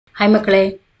Hi ಮಕ್ಕಳೇ,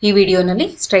 ಈ ವಿಡಿಯೋನಲ್ಲಿ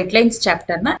ಸ್ಟ್ರೈಟ್ ಲೈನ್ಸ್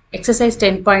ಚಾಪ್ಟರ್ನ ಎಕ್ಸಸೈಸ್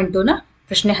 10.2 ನ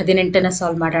ಪ್ರಶ್ನೆ 18ನ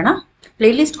ಸಾಲ್ವ್ ಮಾಡೋಣ.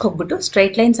 ಪ್ಲೇಲಿಸ್ಟ್ಗೆ ಹೋಗ್ಬಿಟ್ಟು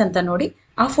ಸ್ಟ್ರೈಟ್ ಲೈನ್ಸ್ ಅಂತ ನೋಡಿ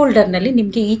ಆ ಫೋಲ್ಡರ್ನಲ್ಲಿ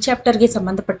ನಿಮಗೆ ಈ ಚಾಪ್ಟರ್ಗೆ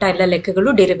ಸಂಬಂಧಪಟ್ಟ ಎಲ್ಲ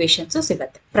ಲೆಕ್ಕಗಳು ಡೆರಿವೇಷನ್ಸ್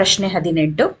ಸಿಗುತ್ತೆ. ಪ್ರಶ್ನೆ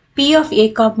 18, P of A,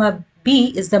 B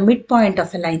is the midpoint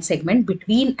of a line segment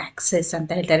between axes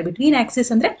ಅಂತ ಹೇಳ್ತಾರೆ. ಬಿಟ್ವೀನ್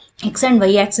ಆಕ್ಸಿಸ್ ಅಂದ್ರೆ ಎಕ್ಸ್ ಅಂಡ್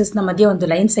ವೈ ಆಕ್ಸಿಸ್ ನ ಮಧ್ಯೆ ಒಂದು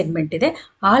ಲೈನ್ ಸೆಗ್ಮೆಂಟ್ ಇದೆ.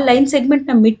 ಆ ಲೈನ್ ಸೆಗ್ಮೆಂಟ್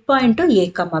ನ ಮಿಡ್ ಪಾಯಿಂಟ್ A,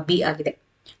 B ಆಗಿದೆ.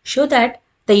 Show that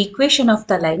the equation of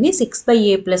the line is x by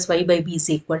a plus y by b is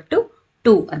equal to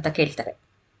 2 ಅಂತ ಕೇಳ್ತಾರೆ.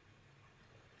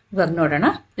 ಇವಾಗ ನೋಡೋಣ.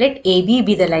 Let AB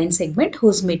be the line segment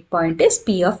whose midpoint is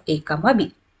P of A, B.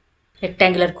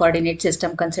 Rectangular coordinate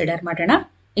system consider ಮಾಡೋಣ.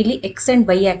 ಇಲ್ಲಿ x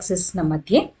and y axis ನ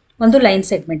ಮಧ್ಯೆ ಒಂದು line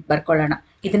segment ಬರ್ಕೊಳ್ಳೋಣ.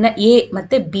 ಇದನ್ನ A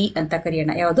ಮತ್ತೆ B ಅಂತ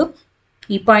ಕರೆಯೋಣ. ಯಾವುದು?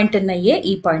 ಈ ಪಾಯಿಂಟ್ ಅನ್ನ A,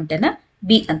 ಈ ಪಾಯಿಂಟ್ ಅನ್ನ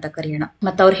B ಅಂತ ಕರೆಯೋಣ.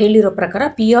 ಮತ್ತೆ ಅವ್ರು ಹೇಳಿರೋ ಪ್ರಕಾರ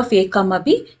P of A,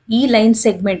 B ಈ ಲೈನ್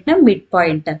ಸೆಗ್ಮೆಂಟ್ ನ ಮಿಡ್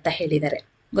ಪಾಯಿಂಟ್ ಅಂತ ಹೇಳಿದ್ದಾರೆ.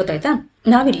 ಗೊತ್ತಾಯ್ತಾ?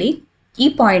 ನಾವಿಲ್ಲಿ ಈ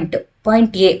ಪಾಯಿಂಟ್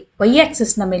ಎ ವೈ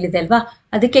ಆಕ್ಸಿಸ್ ನ ಮೇಲಿದೆ ಅಲ್ವಾ,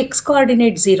 ಅದಕ್ಕೆ ಎಕ್ಸ್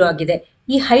ಕೋಆರ್ಡಿನೇಟ್ 0 ಆಗಿದೆ.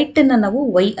 ಈ ಹೈಟ್ ಅನ್ನ ನಾವು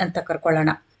ವೈ ಅಂತ ಕರ್ಕೊಳ್ಳೋಣ.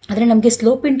 ಆದ್ರೆ ನಮ್ಗೆ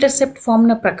ಸ್ಲೋಪ್ ಇಂಟರ್ಸೆಪ್ಟ್ ಫಾರ್ಮ್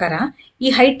ನ ಪ್ರಕಾರ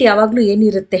ಈ ಹೈಟ್ ಯಾವಾಗ್ಲೂ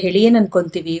ಏನಿರುತ್ತೆ ಹೇಳಿ, ಏನ್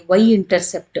ಅನ್ಕೊಂತೀವಿ? ವೈ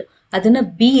ಇಂಟರ್ಸೆಪ್ಟ್, ಅದನ್ನ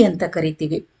ಬಿ ಅಂತ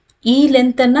ಕರಿತೀವಿ. ಈ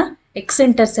ಲೆಂತ್ ಅನ್ನ ಎಕ್ಸ್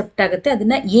ಇಂಟರ್ಸೆಪ್ಟ್ ಆಗುತ್ತೆ,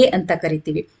 ಅದನ್ನ ಎ ಅಂತ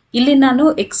ಕರಿತೀವಿ. ಇಲ್ಲಿ ನಾನು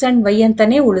ಎಕ್ಸ್ ಅಂಡ್ ವೈ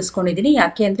ಅಂತಾನೆ ಉಳಿಸ್ಕೊಂಡಿದೀನಿ.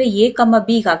 ಯಾಕೆ ಅಂದ್ರೆ ಎ,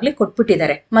 ಬಿ ಈಗಾಗ್ಲೇ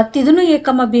ಕೊಟ್ಬಿಟ್ಟಿದ್ದಾರೆ. ಮತ್ತಿದನ್ನು ಎ,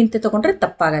 ಬಿ ಅಂತ ತಗೊಂಡ್ರೆ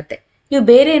ತಪ್ಪಾಗತ್ತೆ. ನೀವು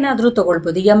ಬೇರೆ ಏನಾದ್ರೂ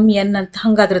ತಗೊಳ್ಬಹುದು, ಎಂ ಎನ್ ಅಂತ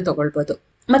ಹಂಗಾದ್ರೂ ತಗೊಳ್ಬಹುದು.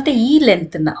 ಮತ್ತೆ ಈ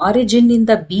ಲೆಂತ್ ನ ಆರಿಜಿನ್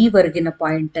ಇಂದ ಬಿ ವರ್ಗಿನ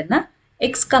ಪಾಯಿಂಟ್ ಅನ್ನ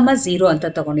ಎಕ್ಸ್, 0 ಅಂತ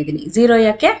ತಗೊಂಡಿದೀನಿ. 0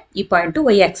 ಯಾಕೆ? ಈ ಪಾಯಿಂಟ್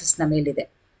ವೈ ಆಕ್ಸಿಸ್ ನ ಮೇಲಿದೆ.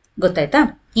 ಗೊತ್ತಾಯ್ತಾ?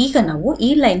 ಈಗ ನಾವು ಈ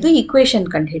ಲೈನ್ ಈಕ್ವೇಶನ್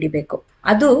ಕಂಡು ಹಿಡಿಬೇಕು.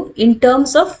 ಅದು in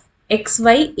terms of X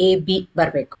Y A B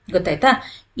ಬರ್ಬೇಕು. ಗೊತ್ತಾಯ್ತಾ?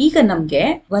 ಈಗ ನಮ್ಗೆ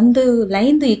ಒಂದು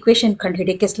ಲೈನ್ ಈಕ್ವೇಶನ್ ಕಂಡು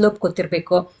ಹಿಡಿಯಕ್ಕೆ ಸ್ಲೋಪ್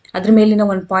ಗೊತ್ತಿರ್ಬೇಕು, ಅದ್ರ ಮೇಲಿನ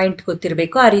ಒಂದು ಪಾಯಿಂಟ್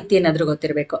ಗೊತ್ತಿರ್ಬೇಕು, ಆ ರೀತಿ ಏನಾದ್ರೂ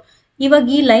ಗೊತ್ತಿರ್ಬೇಕು. ಇವಾಗ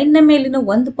ಈ ಲೈನ್ ನ ಮೇಲಿನ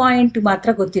ಒಂದು ಪಾಯಿಂಟ್ ಮಾತ್ರ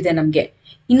ಗೊತ್ತಿದೆ ನಮ್ಗೆ,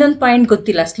 ಇನ್ನೊಂದು ಪಾಯಿಂಟ್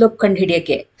ಗೊತ್ತಿಲ್ಲ. ಸ್ಲೋಪ್ ಕಂಡು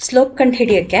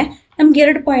ಹಿಡಿಯಕ್ಕೆ ನಮ್ಗೆ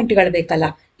 2 ಪಾಯಿಂಟ್ಗಳು ಬೇಕಲ್ಲ.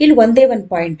 ಇಲ್ಲಿ ಒಂದೇ ಒಂದು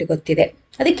ಪಾಯಿಂಟ್ ಗೊತ್ತಿದೆ.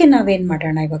 ಅದಕ್ಕೆ ನಾವೇನ್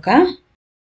ಮಾಡೋಣ, ಇವಾಗ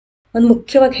ಒಂದು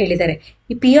ಮುಖ್ಯವಾಗಿ ಹೇಳಿದ್ದಾರೆ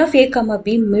ಈ P of A,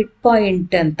 B mid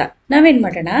point ಅಂತ. ನಾವೇನ್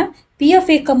ಮಾಡೋಣ, P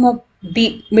of A, B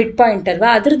mid point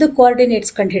ಅಲ್ವಾ, ಅದ್ರದ್ದು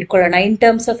ಕೋಆರ್ಡಿನೇಟ್ಸ್ ಕಂಡು ಹಿಡ್ಕೊಳ್ಳೋಣ in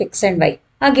terms of X and Y.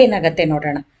 ಆಗೇನಾಗತ್ತೆ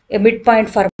ನೋಡೋಣ. ಮಿಡ್ ಪಾಯಿಂಟ್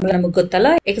ಫಾರ್ಮುಲಾ ನಮಗೆ ಗೊತ್ತಲ್ಲ,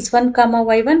 x1,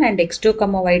 y1 and x2,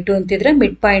 y2 ಅಂತಿದ್ರೆ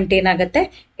ಮಿಡ್ ಪಾಯಿಂಟ್ ಏನಾಗುತ್ತೆ?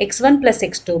 x1 +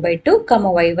 x2 by 2,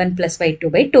 y1 +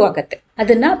 y2 by 2 ಆಗುತ್ತೆ.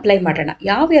 ಅದನ್ನ ಅಪ್ಲೈ ಮಾಡೋಣ.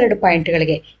 ಯಾವ 2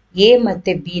 ಪಾಯಿಂಟ್ಗಳಿಗೆ? ಎ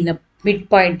ಮತ್ತೆ ಬಿ ನ mid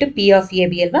point P of A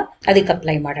B ಅಲ್ವಾ, ಅದಕ್ಕೆ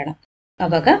ಅಪ್ಲೈ ಮಾಡೋಣ.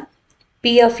 ಅವಾಗ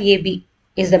P of A B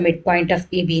is the mid point of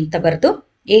A B ಅಂತ ಬರೆದು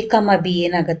ಎ, ಬಿ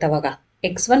ಏನಾಗುತ್ತೆ ಅವಾಗ?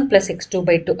 x1 + x2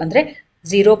 by 2 ಅಂದ್ರೆ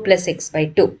 0 + x by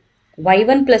 2,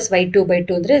 y1 + y2 by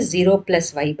 2 ಅಂದ್ರೆ 0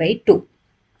 + y by 2.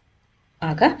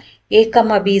 ಆಗ A,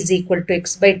 B is equal to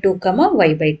X by 2, Y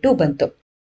by 2 ಬಂತು.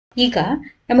 ಈಗ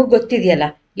ನಮಗ್ ಗೊತ್ತಿದೆಯಲ್ಲ,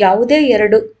 ಯಾವುದೇ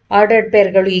 2 ಆರ್ಡರ್ಡ್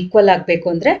ಪೇರ್ಗಳು ಈಕ್ವಲ್ ಆಗ್ಬೇಕು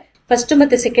ಅಂದ್ರೆ ಫಸ್ಟ್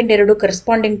ಮತ್ತೆ ಸೆಕೆಂಡ್ 2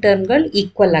 ಕರೆಸ್ಪಾಂಡಿಂಗ್ ಟರ್ಮ್ಗಳು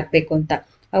ಈಕ್ವಲ್ ಆಗ್ಬೇಕು ಅಂತ.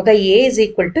 ಅವಾಗ A is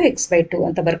equal to X by 2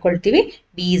 ಅಂತ ಬರ್ಕೊಳ್ತೀವಿ,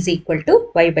 B is equal to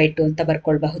Y by 2 ಅಂತ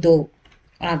ಬರ್ಕೊಳ್ಬಹುದು.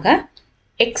 ಆಗ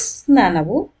ಎಕ್ಸ್ ನ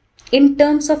ನಾವು in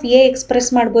terms of A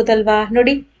express ಮಾಡ್ಬೋದಲ್ವಾ?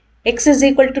 ನೋಡಿ, X is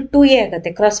equal to 2a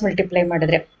ಆಗತ್ತೆ ಕ್ರಾಸ್ ಮಲ್ಟಿಪ್ಲೈ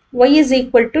ಮಾಡಿದ್ರೆ, Y is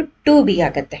equal to 2b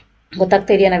ಆಗತ್ತೆ.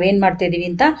 ಗೊತ್ತಾಗ್ತಾ ಇದೆಯಾ ನಾವೇನ್ ಮಾಡ್ತಾ ಇದೀವಿ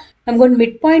ಅಂತ? ನಮ್ಗೊಂದು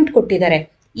ಮಿಡ್ ಪಾಯಿಂಟ್ ಕೊಟ್ಟಿದ್ದಾರೆ.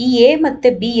 ಈ ಎ ಮತ್ತೆ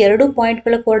ಬಿ 2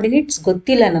 ಪಾಯಿಂಟ್ಗಳ ಕೋಆರ್ಡಿನೇಟ್ಸ್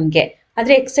ಗೊತ್ತಿಲ್ಲ ನಮ್ಗೆ,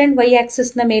 ಆದ್ರೆ ಎಕ್ಸ್ ಅಂಡ್ ವೈ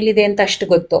ಆಕ್ಸಿಸ್ ನ ಮೇಲಿದೆ ಅಂತ ಅಷ್ಟು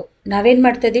ಗೊತ್ತು. ನಾವೇನ್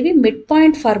ಮಾಡ್ತಾ ಇದೀವಿ? ಮಿಡ್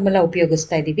ಪಾಯಿಂಟ್ ಫಾರ್ಮುಲಾ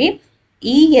ಉಪಯೋಗಿಸ್ತಾ ಇದೀವಿ.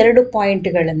 ಈ 2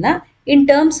 ಪಾಯಿಂಟ್ಗಳನ್ನ in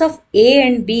terms of A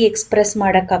and B express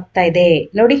ಮಾಡಕ್ ಆಗ್ತಾ ಇದೆ.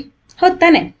 ನೋಡಿ, ಹೌದ್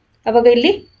ತಾನೆ? ಅವಾಗ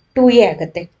ಇಲ್ಲಿ 2a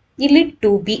ಆಗತ್ತೆ, ಇಲ್ಲಿ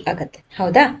 2b ಆಗತ್ತೆ.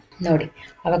 ಹೌದಾ? ನೋಡಿ,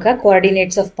 ಅವಾಗ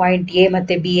ಕೋಆರ್ಡಿನೇಟ್ಸ್ ಆಫ್ ಪಾಯಿಂಟ್ ಎ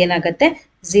ಮತ್ತೆ ಬಿ ಏನಾಗತ್ತೆ?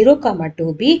 0,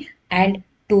 2b ಅಂಡ್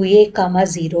 2a,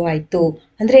 0 ಆಯ್ತು.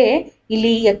 ಅಂದ್ರೆ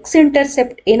ಇಲ್ಲಿ ಎಕ್ಸ್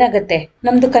ಇಂಟರ್ಸೆಪ್ಟ್ ಏನಾಗತ್ತೆ?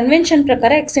 ನಮ್ದು ಕನ್ವೆನ್ಷನ್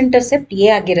ಪ್ರಕಾರ ಎಕ್ಸ್ ಇಂಟರ್ಸೆಪ್ಟ್ ಎ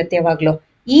ಆಗಿರುತ್ತೆ ಯಾವಾಗ್ಲೂ.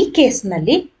 ಈ ಕೇಸ್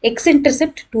ನಲ್ಲಿ ಎಕ್ಸ್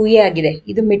ಇಂಟರ್ಸೆಪ್ಟ್ 2a ಆಗಿದೆ.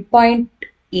 ಇದು ಮಿಡ್ ಪಾಯಿಂಟ್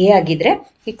ಎ ಆಗಿದ್ರೆ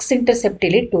ಎಕ್ಸ್ ಇಂಟರ್ಸೆಪ್ಟ್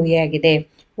ಇಲ್ಲಿ 2a ಆಗಿದೆ.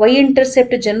 ವೈ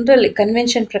ಇಂಟರ್ಸೆಪ್ಟ್ ಜನರಲ್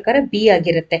ಕನ್ವೆನ್ಷನ್ ಪ್ರಕಾರ ಬಿ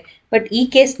ಆಗಿರುತ್ತೆ. ಬಟ್ ಈ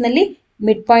ಕೇಸ್ ನಲ್ಲಿ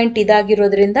mid point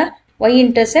ಇದಾಗಿರೋದ್ರಿಂದ Y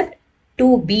intercept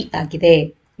 2b ಆಗಿದೆ.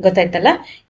 ಗೊತ್ತಾಯ್ತಲ್ಲ?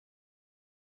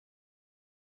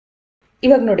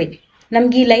 ಇವಾಗ ನೋಡಿ,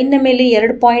 ನಮ್ಗೆ ಈ ಲೈನ್ ನ ಮೇಲೆ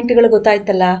 2 ಪಾಯಿಂಟ್ಗಳು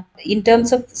ಗೊತ್ತಾಯ್ತಲ್ಲ. In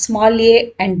terms of small A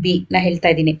and B ನಾ ಹೇಳ್ತಾ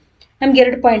ಇದ್ದೀನಿ. ನಮ್ಗೆ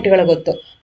 2 ಪಾಯಿಂಟ್ಗಳು ಗೊತ್ತು.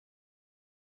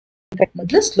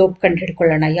 ಮೊದಲು ಸ್ಲೋಪ್ ಕಂಡು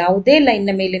ಹಿಡ್ಕೊಳ್ಳೋಣ. ಯಾವುದೇ ಲೈನ್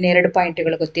ನ ಮೇಲಿನ 2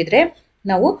 ಪಾಯಿಂಟ್ಗಳು ಗೊತ್ತಿದ್ರೆ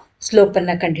ನಾವು ಸ್ಲೋಪ್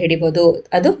ಅನ್ನ ಕಂಡು ಹಿಡಿಬಹುದು.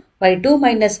 ಅದು y2 -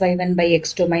 y1 by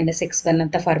x2 - x1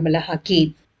 ಅಂತ ಫಾರ್ಮುಲಾ ಹಾಕಿ.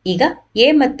 ಈಗ ಎ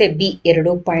ಮತ್ತೆ ಬಿ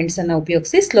 2 ಪಾಯಿಂಟ್ಸ್ ಅನ್ನ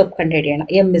ಉಪಯೋಗಿಸಿ ಸ್ಲೋಪ್ ಕಂಡು ಹಿಡಿಯೋಣ.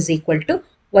 m is equal to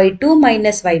y2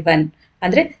 - y1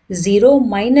 ಅಂದ್ರೆ 0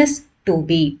 -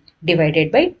 2b divided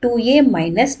by 2a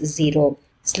minus 0.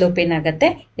 Slope ಏನಾಗತ್ತೆ?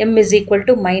 m is equal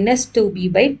to minus 2b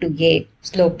by 2a.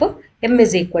 Slope m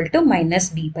is equal to minus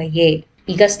b by a.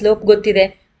 ಈಗ slope ಗೊತ್ತಿದೆ,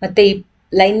 ಮತ್ತೆ ಈ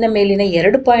ಲೈನ್ನ ಮೇಲಿನ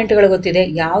 2 ಪಾಯಿಂಟ್ಗಳು ಗೊತ್ತಿದೆ,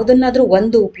 ಯಾವುದನ್ನಾದ್ರೂ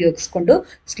ಒಂದು ಉಪಯೋಗಿಸ್ಕೊಂಡು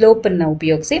ಸ್ಲೋಪ್ ಅನ್ನ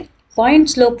ಉಪಯೋಗಿಸಿ point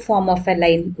slope form of A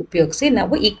line ಉಪಯೋಗಿಸಿ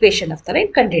ನಾವು ಈಕ್ವೇಶನ್ ಆಫ್ ದ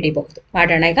ಲೈನ್ ಕಂಡುಹಿಡಿಯಬಹುದು.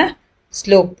 ಮಾಡೋಣ. ಈಗ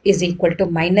slope is equal to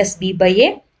minus B by A.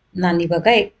 ನಾನು ಇವಾಗ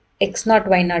x0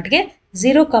 y0ಗೆ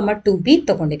 0,2b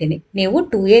ತಗೊಂಡಿದ್ದೀನಿ. ನೀವು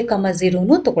 2a,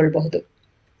 0 ತಗೊಳ್ಬಹುದು.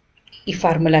 ಈ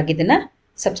ಫಾರ್ಮುಲಾಗೆ ಇದನ್ನ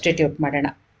ಸಬ್ಸ್ಟಿಟ್ಯೂಟ್ ಮಾಡೋಣ.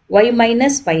 y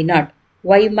minus y0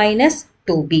 y minus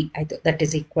 2b ಆಯ್ತು. That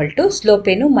is equal to slope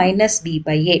ಏನು ಮೈನಸ್ ಬಿ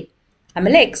ಬೈ ಎ.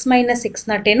 ಆಮೇಲೆ x ಮೈನಸ್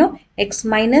x0 ಏನು x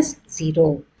ಮೈನಸ್ 0.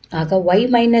 ಆಗ y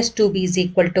minus 2b is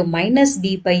equal to minus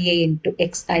B by A into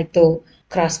X ಆಯ್ತು.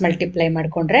 Cross multiply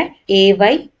ಮಾಡ್ಕೊಂಡ್ರೆ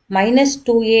ay minus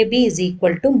 2ab is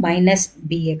equal to minus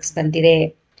B X ಬಂದಿದೆ.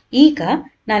 ಈಗ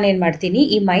ನಾನೇನ್ ಮಾಡ್ತೀನಿ,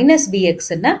 ಈ ಮೈನಸ್ ಬಿ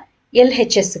ಎಕ್ಸ್ ಅನ್ನ ಎಲ್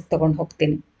ಹೆಚ್ ಎಸ್ ತಗೊಂಡು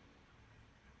ಹೋಗ್ತೀನಿ.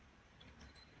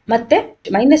 ಮತ್ತೆ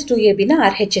ಮೈನಸ್ 2ab ನ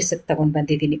ಆರ್ ಹೆಚ್ ಎಸ್ ತಗೊಂಡು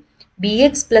ಬಂದಿದ್ದೀನಿ. B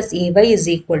X plus A Y is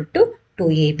equal to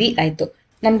 2ab ಆಯ್ತು.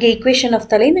 ನಮ್ಗೆ equation of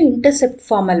the line intercept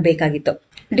form ಅಲ್ಲಿ ಬೇಕಾಗಿತ್ತು.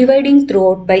 Dividing through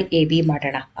out by A B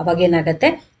ಮಾಡೋಣ. ಅವಾಗ ಏನಾಗುತ್ತೆ,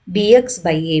 B X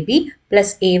by A B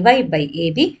plus A Y by A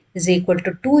B is equal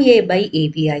to 2a by A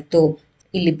B ಆಯ್ತು.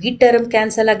 ಇಲ್ಲಿ B term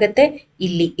cancel ಆಗುತ್ತೆ,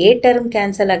 ಇಲ್ಲಿ A term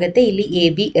cancel ಆಗುತ್ತೆ, ಇಲ್ಲಿ ಎ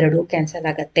ಬಿ ಎರಡೂ ಕ್ಯಾನ್ಸಲ್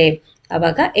ಆಗುತ್ತೆ.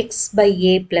 ಅವಾಗ X by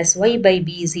A plus Y by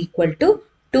B is equal to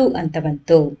 2 ಅಂತ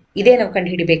ಬಂತು. ಇದೇ ನಾವು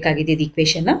ಕಂಡು ಹಿಡಿಬೇಕಾಗಿದ್ದು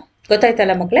ಇಕ್ವೇಶನ್.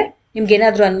 ಗೊತ್ತಾಯ್ತಲ್ಲ ಮಕ್ಕಳೇ? ನಿಮ್ಗೆ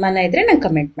ಏನಾದ್ರೂ ಅನುಮಾನ ಇದ್ರೆ ನಂಗೆ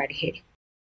ಕಮೆಂಟ್ ಮಾಡಿ ಹೇಳಿ.